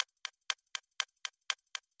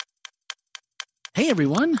Hey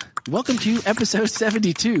everyone, welcome to episode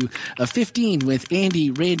 72 of 15 with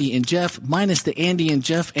Andy, Randy, and Jeff, minus the Andy and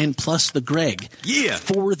Jeff and plus the Greg. Yeah.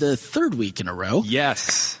 For the third week in a row.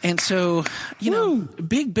 Yes. And so, you know,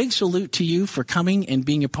 big salute to you for coming and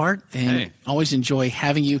being a part, and always enjoy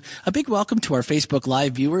having you. A big welcome to our Facebook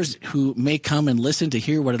Live viewers who may come and listen to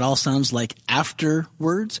hear what it all sounds like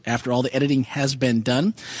afterwards, after all the editing has been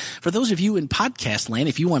done. For those of you in podcast land,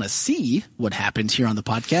 if you want to see what happens here on the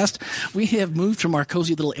podcast, we have moved from our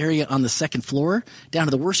cozy little area on the second floor down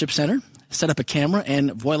to the worship center, set up a camera,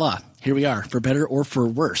 and voila, here we are, for better or for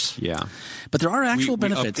worse. Yeah. But there are actual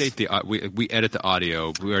benefits. We edit the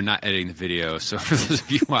audio. We are not editing the video. So for those of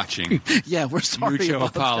you watching, yeah, we're sorry. Mucho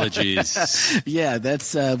apologies. Yeah,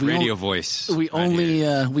 that's radio voice. We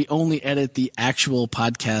only edit the actual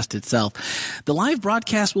podcast itself. The live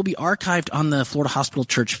broadcast will be archived on the Florida Hospital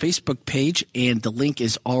Church Facebook page, and the link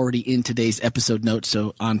is already in today's episode notes.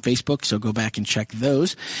 So on Facebook, so go back and check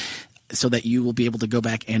those, so that you will be able to go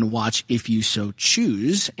back and watch if you so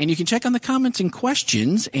choose. And you can check on the comments and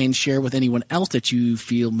questions and share with anyone else that you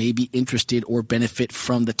feel may be interested or benefit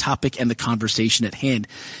from the topic and the conversation at hand.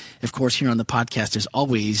 Of course, here on the podcast, as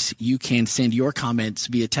always, you can send your comments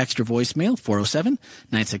via text or voicemail,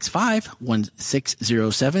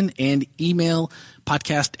 407-965-1607, and email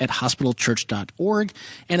podcast@hospitalchurch.org.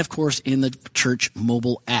 And of course, in the church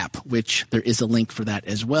mobile app, which there is a link for that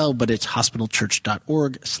as well, but it's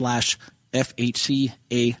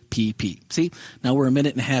hospitalchurch.org/FHCAPP. See, now we're a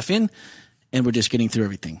minute and a half in, and we're just getting through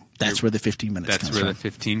everything. That's where the 15 minutes comes from. That's where the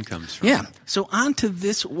 15 comes from. Yeah. So on to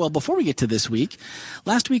this. Well, before we get to this week,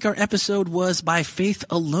 last week our episode was By Faith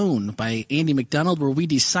Alone by Andy McDonald, where we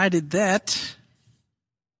decided that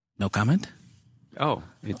no comment. Oh,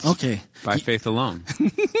 it's okay. By faith alone.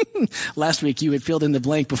 Last week you had filled in the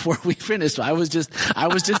blank before we finished. So I was just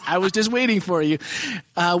waiting for you.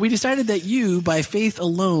 We decided that you, by faith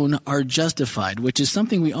alone, are justified, which is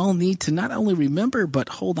something we all need to not only remember, but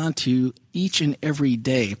hold on to each and every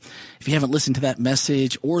day. If you haven't listened to that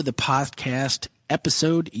message or the podcast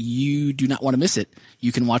episode, you do not want to miss it.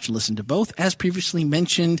 You can watch and listen to both, as previously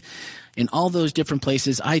mentioned, in all those different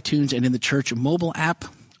places, iTunes and in the church mobile app,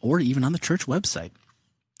 or even on the church website.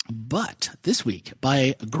 But this week,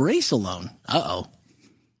 By Grace Alone,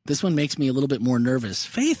 this one makes me a little bit more nervous.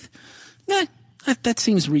 Faith, that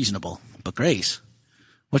seems reasonable. But grace,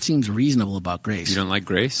 what seems reasonable about grace? You don't like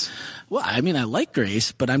grace? Well, I mean, I like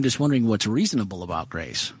grace, but I'm just wondering what's reasonable about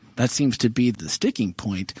grace. That seems to be the sticking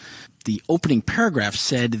point. The opening paragraph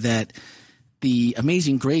said that the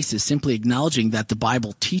amazing grace is simply acknowledging that the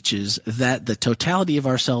Bible teaches that the totality of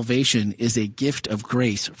our salvation is a gift of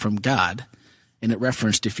grace from God. And it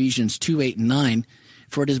referenced Ephesians 2:8-9,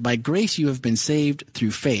 for it is by grace you have been saved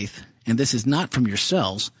through faith, and this is not from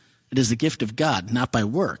yourselves. It is the gift of God, not by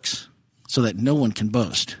works, so that no one can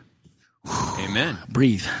boast. Amen.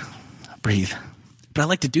 Breathe. But I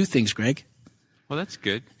like to do things, Greg. Well, that's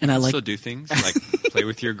good. And I also do things like play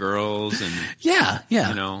with your girls and yeah.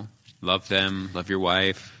 You know, love them, love your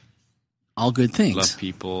wife. All good things. Love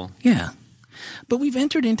people. Yeah. But we've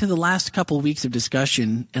entered into the last couple of weeks of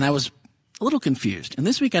discussion, and I was a little confused. And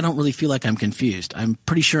this week, I don't really feel like I'm confused. I'm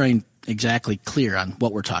pretty sure I'm exactly clear on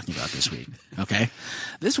what we're talking about this week. Okay?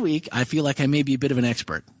 This week, I feel like I may be a bit of an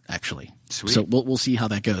expert, actually. Sweet. So we'll see how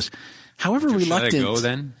that goes. However reluctant. Should I go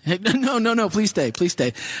then? No, please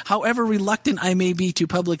stay. However reluctant I may be to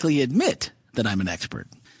publicly admit that I'm an expert.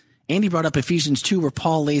 Andy brought up Ephesians 2, where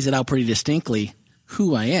Paul lays it out pretty distinctly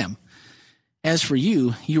who I am. As for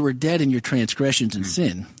you, you were dead in your transgressions and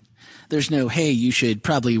sin. There's no, hey, you should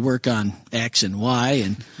probably work on X and Y,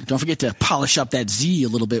 and don't forget to polish up that Z a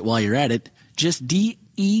little bit while you're at it. Just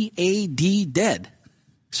D-E-A-D, dead.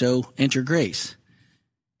 So enter grace.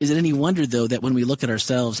 Is it any wonder, though, that when we look at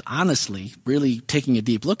ourselves honestly, really taking a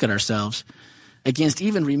deep look at ourselves, against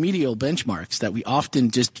even remedial benchmarks, that we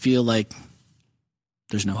often just feel like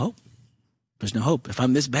there's no hope. There's no hope. If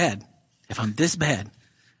I'm this bad,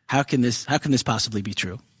 how can this possibly be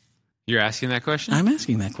true? You're asking that question? I'm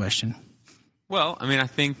asking that question. Well, I mean, I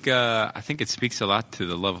think it speaks a lot to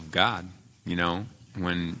the love of God. You know,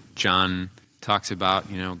 when John talks about,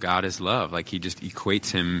 you know, God is love, like he just equates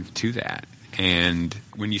him to that. And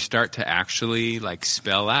when you start to actually like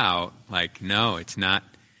spell out, like, no, it's not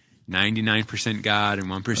 99% God and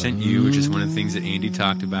 1% you, which is one of the things that Andy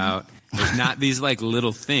talked about. There's not these like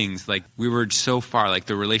little things, like we were so far, like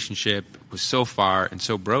the relationship was so far and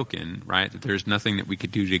so broken, right, that there's nothing that we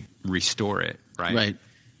could do to restore it, right? Right.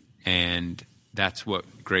 And that's what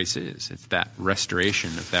grace is. It's that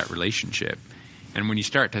restoration of that relationship. And when you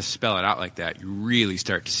start to spell it out like that, you really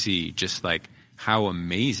start to see just like how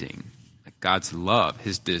amazing like God's love,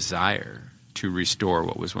 his desire to restore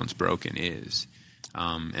what was once broken is.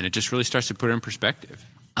 And it just really starts to put it in perspective.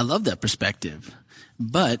 I love that perspective.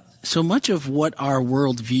 But so much of what our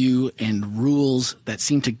worldview and rules that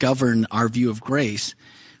seem to govern our view of grace,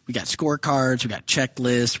 we got scorecards, we got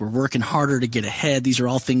checklists, we're working harder to get ahead. These are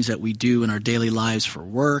all things that we do in our daily lives for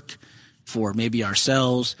work, for maybe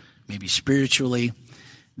ourselves, maybe spiritually.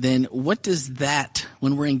 Then what does that,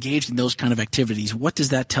 when we're engaged in those kind of activities, what does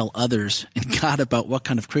that tell others and God about what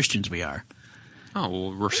kind of Christians we are? Oh,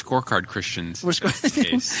 well, we're scorecard Christians in this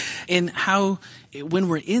case. And how, when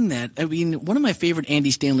we're in that, I mean, one of my favorite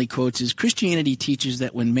Andy Stanley quotes is, Christianity teaches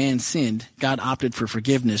that when man sinned, God opted for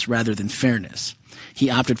forgiveness rather than fairness. He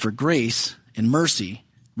opted for grace and mercy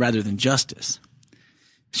rather than justice.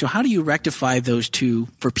 So how do you rectify those two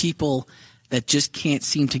for people that just can't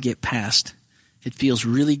seem to get past? It feels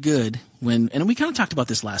really good when, and we kind of talked about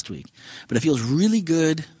this last week, but it feels really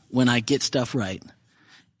good when I get stuff right.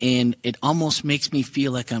 And it almost makes me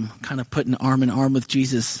feel like I'm kind of putting arm in arm with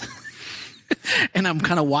Jesus and I'm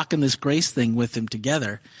kind of walking this grace thing with him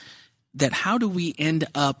together. That how do we end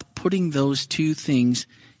up putting those two things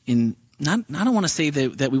in, I don't want to say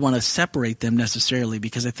that we want to separate them necessarily,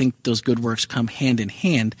 because I think those good works come hand in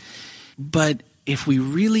hand. But if we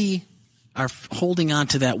really are holding on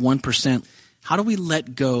to that 1%, how do we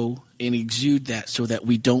let go and exude that so that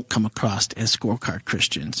we don't come across as scorecard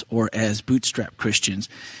Christians or as bootstrap Christians?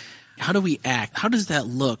 How do we act? How does that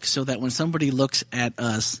look so that when somebody looks at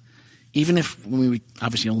us, even if we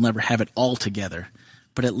obviously will never have it all together,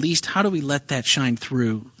 but at least how do we let that shine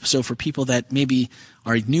through? So for people that maybe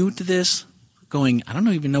are new to this, going, I don't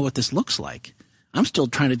even know what this looks like. I'm still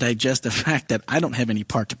trying to digest the fact that I don't have any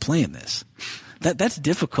part to play in this. That's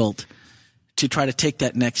difficult to try to take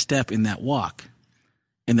that next step in that walk,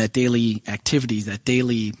 in that daily activities, the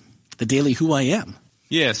daily who I am.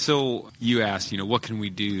 Yeah, so you asked, what can we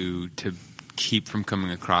do to keep from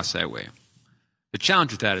coming across that way? The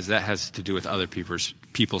challenge with that is that has to do with other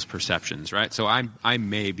people's perceptions, right? So I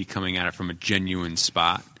may be coming at it from a genuine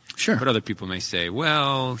spot. Sure. But other people may say,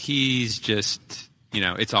 well, he's just,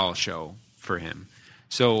 it's all a show for him.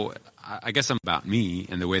 So I guess I'm about me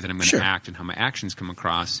and the way that I'm going to act and how my actions come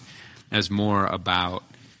across as more about,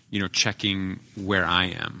 checking where I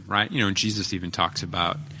am, right? And Jesus even talks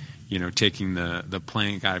about, taking the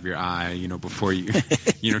plank out of your eye, before you,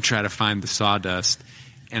 try to find the sawdust.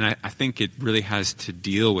 And I think it really has to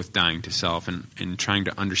deal with dying to self and trying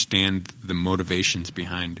to understand the motivations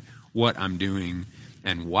behind what I'm doing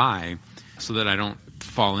and why, so that I don't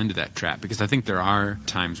fall into that trap. Because I think there are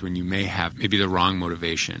times when you may have maybe the wrong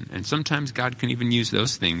motivation. And sometimes God can even use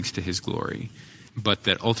those things to his glory. But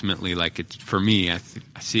that ultimately, for me, I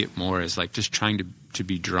see it more as just trying to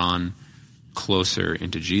be drawn closer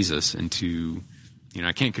into Jesus and to,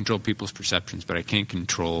 I can't control people's perceptions, but I can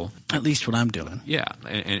control at least what I'm doing. Yeah,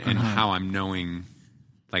 and how I'm knowing,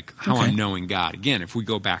 I'm knowing God. Again, if we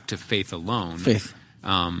go back to faith alone,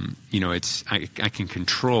 it's I can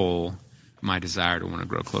control my desire to want to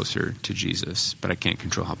grow closer to Jesus, but I can't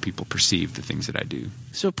control how people perceive the things that I do.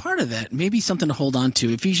 So part of that, maybe something to hold on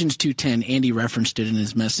to. Ephesians 2:10, Andy referenced it in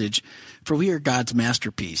his message. For we are God's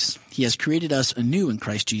masterpiece. He has created us anew in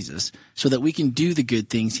Christ Jesus so that we can do the good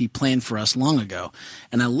things he planned for us long ago.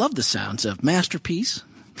 And I love the sounds of masterpiece,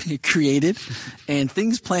 created, and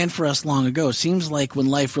things planned for us long ago. Seems like when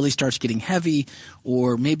life really starts getting heavy,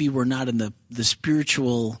 or maybe we're not in the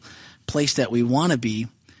spiritual place that we want to be,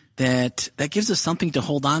 that gives us something to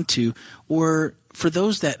hold on to. Or for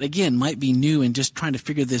those that, again, might be new and just trying to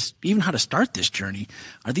figure this, even how to start this journey,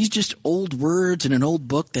 are these just old words in an old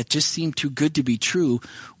book that just seem too good to be true?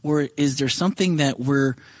 Or is there something that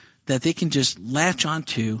they can just latch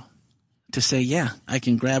onto to say, yeah, I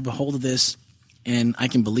can grab a hold of this and I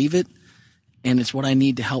can believe it, and it's what I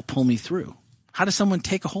need to help pull me through? How does someone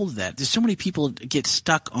take a hold of that? There's so many people get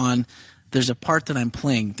stuck on, there's a part that I'm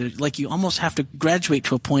playing. You almost have to graduate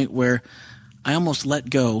to a point where I almost let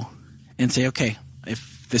go and say, okay,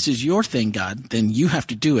 if this is your thing, God, then you have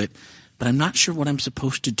to do it. But I'm not sure what I'm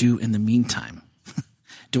supposed to do in the meantime.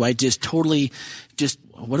 Do I just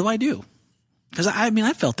what do I do? Because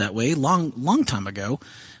I felt that way long time ago,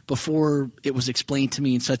 before it was explained to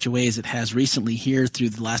me in such a way as it has recently here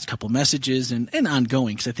through the last couple messages and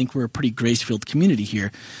ongoing, because I think we're a pretty grace-filled community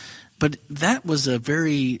here. But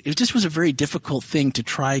it just was a very difficult thing to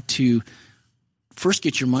try to first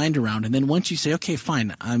get your mind around. And then once you say, okay,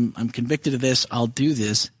 fine, I'm convicted of this, I'll do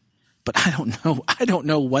this. But I don't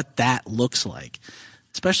know what that looks like,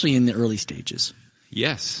 especially in the early stages.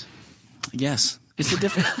 Yes. It's a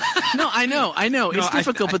difficult. No, I know. It's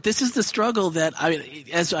difficult, but this is the struggle that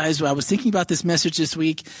as I was thinking about this message this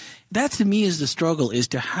week, that to me is the struggle, is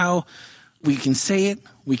to how we can say it,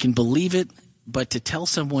 we can believe it, but to tell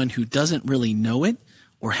someone who doesn't really know it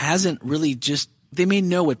or hasn't really they may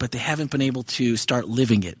know it, but they haven't been able to start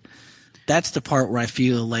living it. That's the part where I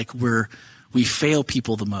feel like we fail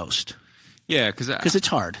people the most. Yeah, because it's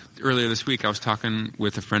hard. Earlier this week, I was talking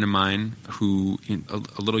with a friend of mine who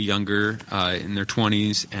a little younger, in their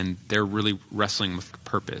 20s, and they're really wrestling with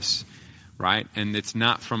purpose, right? And it's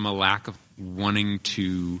not from a lack of wanting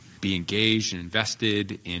to be engaged and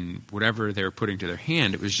invested in whatever they're putting to their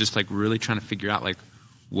hand. It was just like really trying to figure out, like,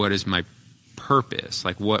 what is my purpose?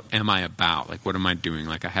 Like, what am I about? Like, what am I doing?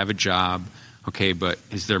 Like, I have a job, okay, but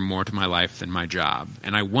is there more to my life than my job?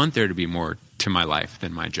 And I want there to be more to my life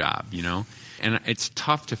than my job, And it's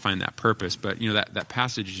tough to find that purpose. But, that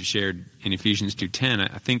passage you shared in Ephesians 2:10,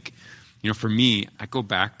 I think, for me, I go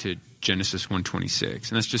back to Genesis 1:26.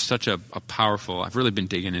 And that's just such a powerful, I've really been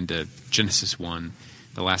digging into Genesis 1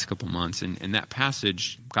 the last couple months. And in that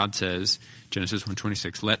passage, God says, Genesis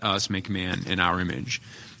 1:26, let us make man in our image.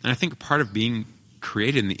 And I think part of being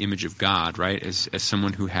created in the image of God, right, as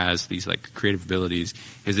someone who has these, like, creative abilities,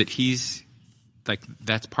 is that he's, like,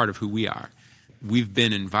 that's part of who we are. We've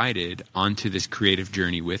been invited onto this creative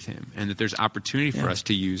journey with him, and that there's opportunity for us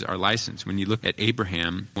to use our license. When you look at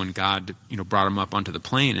Abraham, when God, brought him up onto the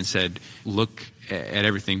plain and said, look at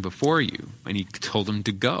everything before you, and he told him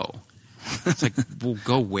to go. It's like, well,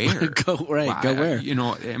 go where? Go where?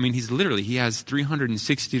 He has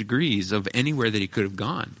 360 degrees of anywhere that he could have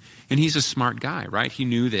gone. And he's a smart guy, right? He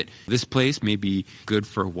knew that this place may be good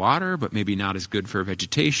for water, but maybe not as good for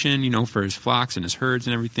vegetation, for his flocks and his herds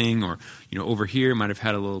and everything. Or, over here might have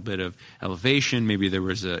had a little bit of elevation. Maybe there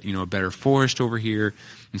was a better forest over here.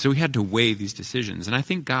 And so he had to weigh these decisions. And I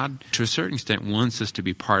think God, to a certain extent, wants us to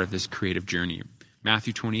be part of this creative journey.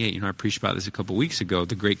 Matthew 28, I preached about this a couple weeks ago,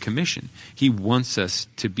 the Great Commission. He wants us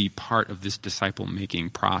to be part of this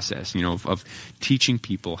disciple-making process, of teaching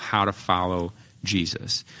people how to follow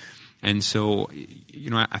Jesus. And so,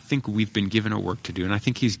 I think we've been given a work to do, and I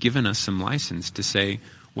think he's given us some license to say,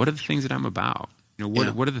 what are the things that I'm about?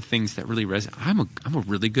 What are the things that really resonate? I'm a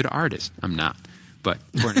really good artist. I'm not. But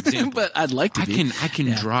for an example, but I'd like to be. I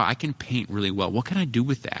can draw. I can paint really well. What can I do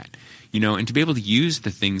with that? And to be able to use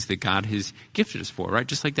the things that God has gifted us for, right?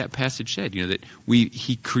 Just like that passage said, that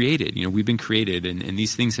he created. We've been created, and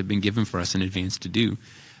these things have been given for us in advance to do.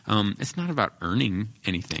 It's not about earning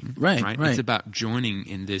anything, right? It's about joining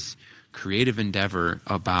in this creative endeavor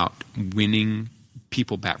about winning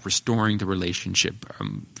people back, restoring the relationship,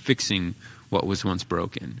 fixing what was once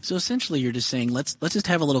broken. So essentially you're just saying, let's just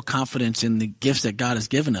have a little confidence in the gifts that God has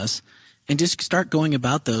given us and just start going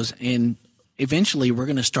about those. And eventually we're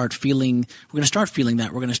going to start feeling that. We're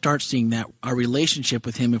going to start seeing that our relationship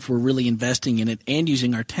with him, if we're really investing in it and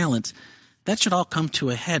using our talents, that should all come to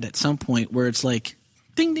a head at some point where it's like,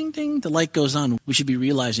 ding, ding, ding, the light goes on. We should be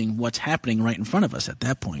realizing what's happening right in front of us at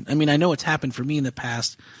that point. I mean, I know it's happened for me in the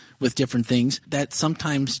past with different things that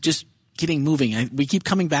sometimes just getting moving. We keep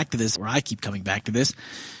coming back to this, or I keep coming back to this.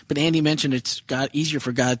 But Andy mentioned it's easier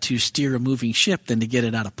for God to steer a moving ship than to get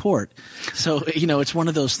it out of port. So, it's one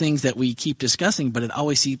of those things that we keep discussing, but it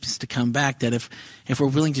always seems to come back that if we're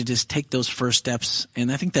willing to just take those first steps,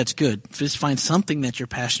 and I think that's good. Just find something that you're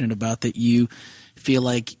passionate about that you feel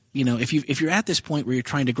like, if you're at this point where you're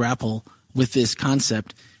trying to grapple with this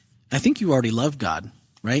concept, I think you already love God,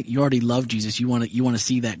 right? You already love Jesus. You want to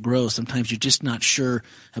see that grow. Sometimes you're just not sure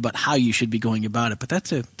about how you should be going about it, but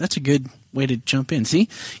that's a good way to jump in. See,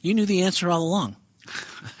 you knew the answer all along.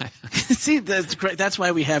 See, that's great. That's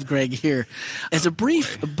why we have Greg here. As a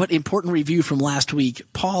brief but important review from last week,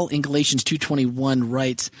 Paul in Galatians 2:21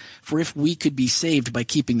 writes, "For if we could be saved by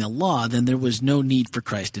keeping the law, then there was no need for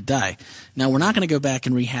Christ to die." Now, we're not going to go back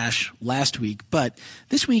and rehash last week, but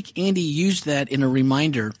this week Andy used that in a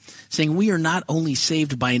reminder, saying we are not only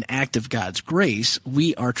saved by an act of God's grace,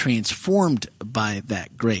 we are transformed by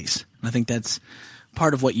that grace. And I think that's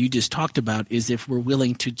part of what you just talked about, is if we're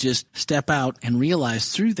willing to just step out and realize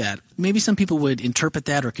through that. Maybe some people would interpret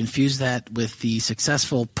that or confuse that with the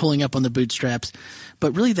successful pulling up on the bootstraps,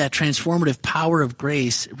 but really that transformative power of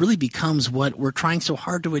grace really becomes what we're trying so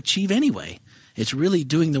hard to achieve anyway. It's really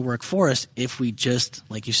doing the work for us if we just,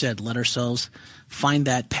 like you said, let ourselves find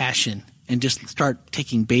that passion and just start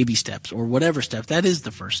taking baby steps or whatever steps. That is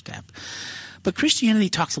the first step. But Christianity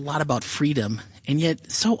talks a lot about freedom, and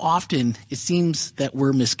yet so often it seems that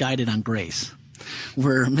we're misguided on grace.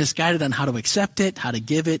 We're misguided on how to accept it, how to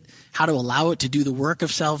give it, how to allow it to do the work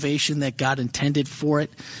of salvation that God intended for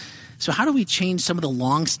it. So how do we change some of the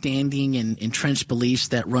long-standing and entrenched beliefs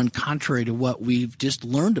that run contrary to what we've just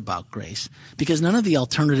learned about grace? Because none of the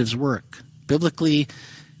alternatives work. Biblically,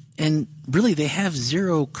 And really, they have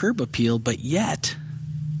zero curb appeal, but yet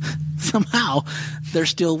somehow they're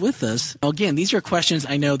still with us. Again, these are questions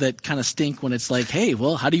I know that kind of stink when it's like, hey,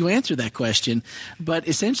 well, how do you answer that question? But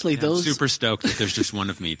essentially those... I'm super stoked that there's just one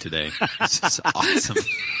of me today. This is awesome.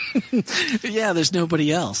 Yeah, there's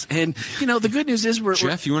nobody else. And, the good news is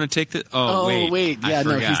Jeff, you want to take the... Oh, wait. Yeah,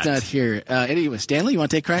 no, he's not here. Anyway, Stanley, you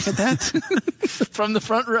want to take a crack at that? From the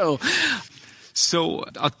front row. So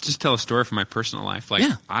I'll just tell a story from my personal life.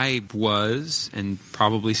 I was, and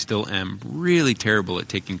probably still am, really terrible at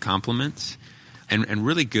taking compliments and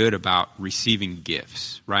really good about receiving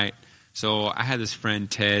gifts, right? So I had this friend,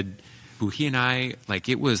 Ted, who he and I,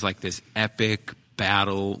 it was like this epic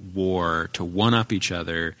battle war to one-up each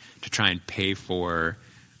other to try and pay for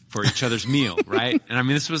each other's meal, right? And I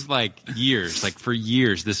mean, this was years. For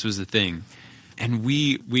years, this was the thing. And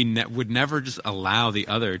we would never just allow the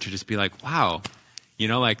other to just be like, wow,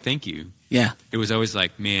 thank you. Yeah. It was always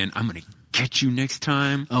like, man, I'm going to get you next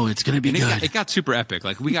time. Oh, it's going to be good. It got super epic.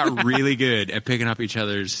 We got really good at picking up each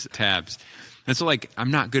other's tabs. And so, I'm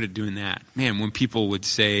not good at doing that. Man, when people would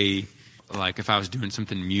say, if I was doing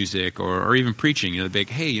something music or even preaching, they'd be like,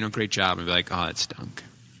 hey, great job. I'd be like, oh, it stunk.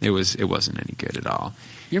 It wasn't any good at all.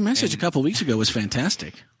 Your message a couple weeks ago was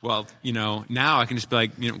fantastic. Well, now I can just be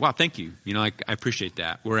like, wow, thank you. I appreciate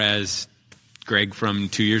that. Whereas Greg from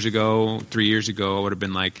 2 years ago, 3 years ago, would have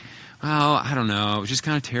been like, well, I don't know. It was just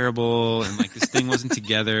kind of terrible. And this thing wasn't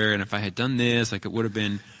together. And if I had done this, it would have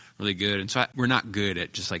been really good. And so we're not good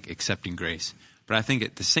at just accepting grace. But I think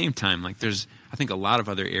at the same time, there's, I think, a lot of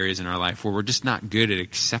other areas in our life where we're just not good at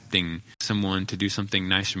accepting someone to do something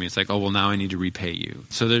nice for me. It's like, oh, well, now I need to repay you.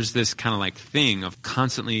 So there's this kind of thing of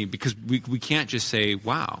constantly, because we can't just say,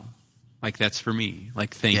 wow, that's for me.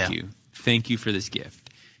 Thank you. Thank you for this gift.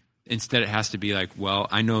 Instead, it has to be well,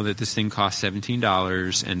 I know that this thing costs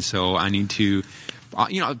 $17, and so I need to,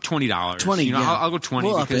 $20. 20, I'll go 20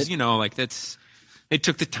 we'll because, that's... It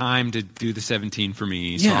took the time to do the 17 for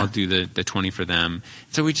me, so I'll do the 20 for them.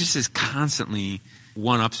 So we just is constantly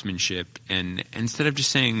one-upsmanship, and instead of just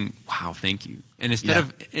saying, wow, thank you, and instead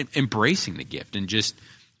of embracing the gift and just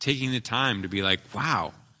taking the time to be like,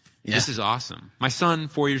 wow, this is awesome. My son,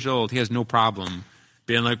 4 years old, he has no problem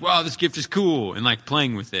being like, wow, this gift is cool, and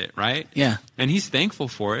playing with it, right? Yeah. And he's thankful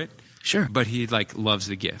for it. Sure. But he loves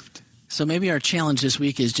the gift. So maybe our challenge this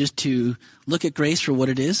week is just to look at grace for what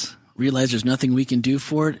it is. Realize there's nothing we can do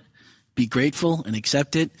for it, be grateful and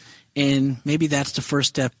accept it. And maybe that's the first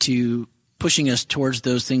step to pushing us towards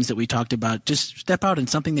those things that we talked about. Just step out in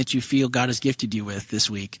something that you feel God has gifted you with this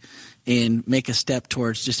week and make a step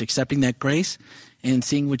towards just accepting that grace and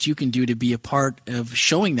seeing what you can do to be a part of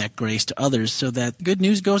showing that grace to others so that good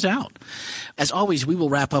news goes out. As always, we will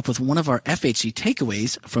wrap up with one of our FHC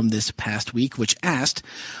takeaways from this past week, which asked,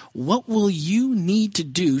 what will you need to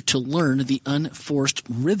do to learn the unforced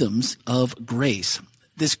rhythms of grace?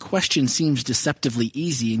 This question seems deceptively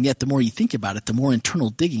easy, and yet the more you think about it, the more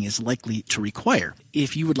internal digging is likely to require.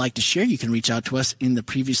 If you would like to share, you can reach out to us in the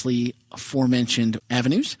previously aforementioned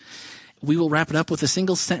avenues. We will wrap it up with a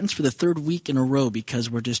single sentence for the third week in a row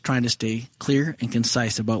because we're just trying to stay clear and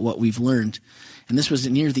concise about what we've learned. And this was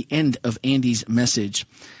near the end of Andy's message.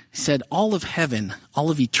 He said, all of heaven,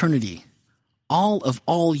 all of eternity,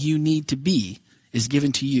 all you need to be is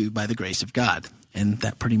given to you by the grace of God. And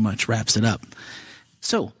that pretty much wraps it up.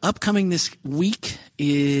 So, upcoming this week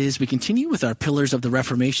is we continue with our Pillars of the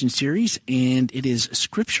Reformation series, and it is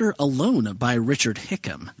Scripture Alone by Richard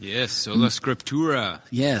Hickam. Yes, sola scriptura.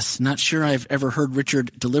 Yes, not sure I've ever heard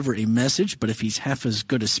Richard deliver a message, but if he's half as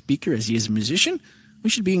good a speaker as he is a musician, we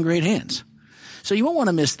should be in great hands. So you won't want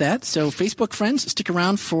to miss that. So Facebook friends, stick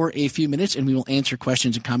around for a few minutes and we will answer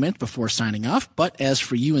questions and comments before signing off. But as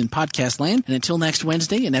for you in podcast land, and until next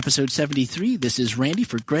Wednesday in episode 73, this is Randy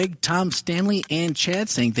for Greg, Tom, Stanley, and Chad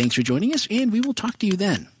saying thanks for joining us, and we will talk to you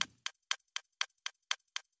then.